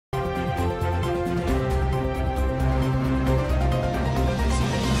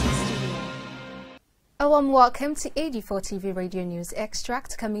A warm welcome to AD4TV Radio News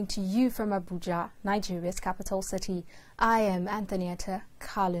Extract coming to you from Abuja, Nigeria's capital city. I am Anthonyetta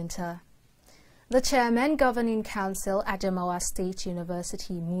Kalunta. The Chairman, Governing Council, Adamawa State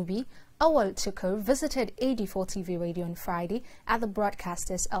University, Mubi, Awal Tukur, visited AD4TV Radio on Friday at the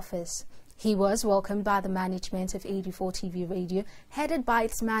broadcaster's office. He was welcomed by the management of AD4TV Radio, headed by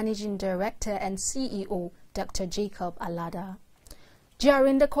its Managing Director and CEO, Dr. Jacob Alada.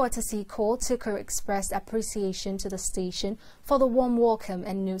 During the courtesy call, Tukur expressed appreciation to the station for the warm welcome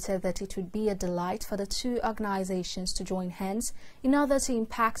and noted that it would be a delight for the two organizations to join hands in order to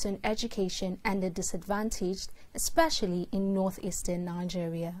impact on education and the disadvantaged, especially in northeastern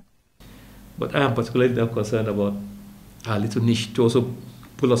Nigeria. But I am particularly now concerned about our little niche to also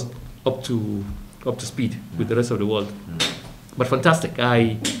pull us up to speed with the rest of the world. But fantastic.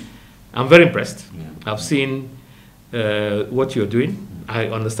 I'm very impressed. I've seen what you're doing. I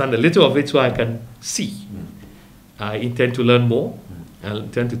understand a little of it, so I can see. I intend to learn more. I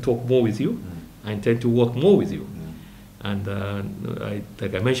intend to talk more with you. I intend to work more with you. And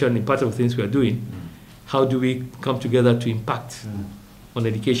like I mentioned, in part of the things we are doing, how do we come together to impact on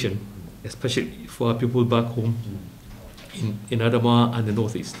education, especially for our people back home in Adamawa and the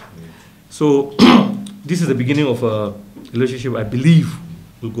Northeast. So this is the beginning of a relationship I believe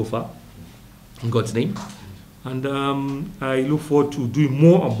will go far, in God's name. And I look forward to doing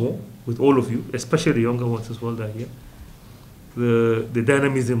more and more with all of you, especially the younger ones as well that are here. The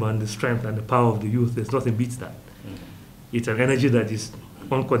dynamism and the strength and the power of the youth, there's nothing beats that. It's an energy that is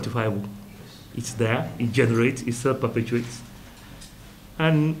unquantifiable. It's there, it generates, it self-perpetuates.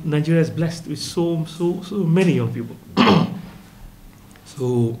 And Nigeria is blessed with so many young people.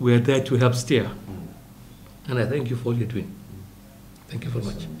 So we are there to help steer. And I thank you for all you're doing. Thank you very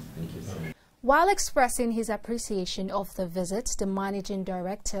much. Thank you. While expressing his appreciation of the visit, the Managing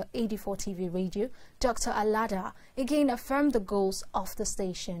Director, AD4TV Radio, Dr. Alada, again affirmed the goals of the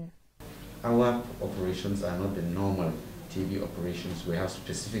station. Our operations are not the normal TV operations. We have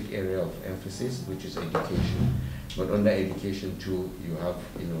specific area of emphasis, which is education. But under education too, you have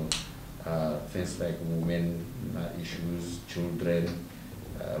things like women issues, children,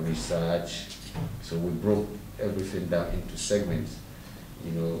 research. So we broke everything down into segments.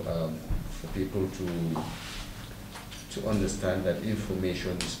 For people to understand that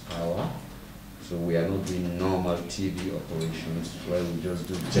information is power. So we are not doing normal TV operations where we just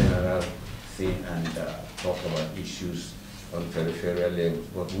do general thing and talk about issues on peripheral level.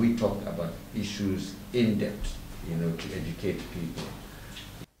 But we talk about issues in depth, to educate people.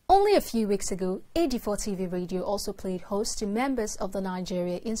 Only a few weeks ago, AD4TV Radio also played host to members of the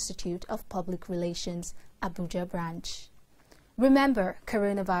Nigeria Institute of Public Relations, Abuja branch. Remember,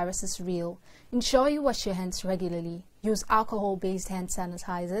 coronavirus is real. Ensure you wash your hands regularly. Use alcohol-based hand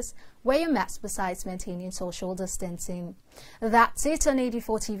sanitizers. Wear your mask besides maintaining social distancing. That's it on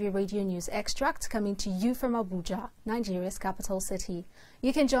AD4TV Radio News Extract coming to you from Abuja, Nigeria's capital city.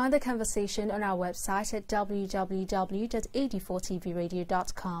 You can join the conversation on our website at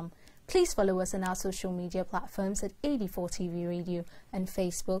www.ad4tvradio.com. Please follow us on our social media platforms at AD4TV Radio on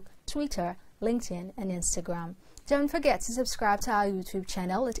Facebook, Twitter, LinkedIn and Instagram. Don't forget to subscribe to our YouTube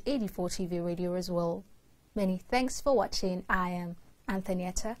channel at AD4TV Radio as well. Many thanks for watching. I am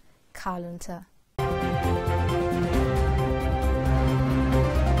Anthonyetta Kalunta.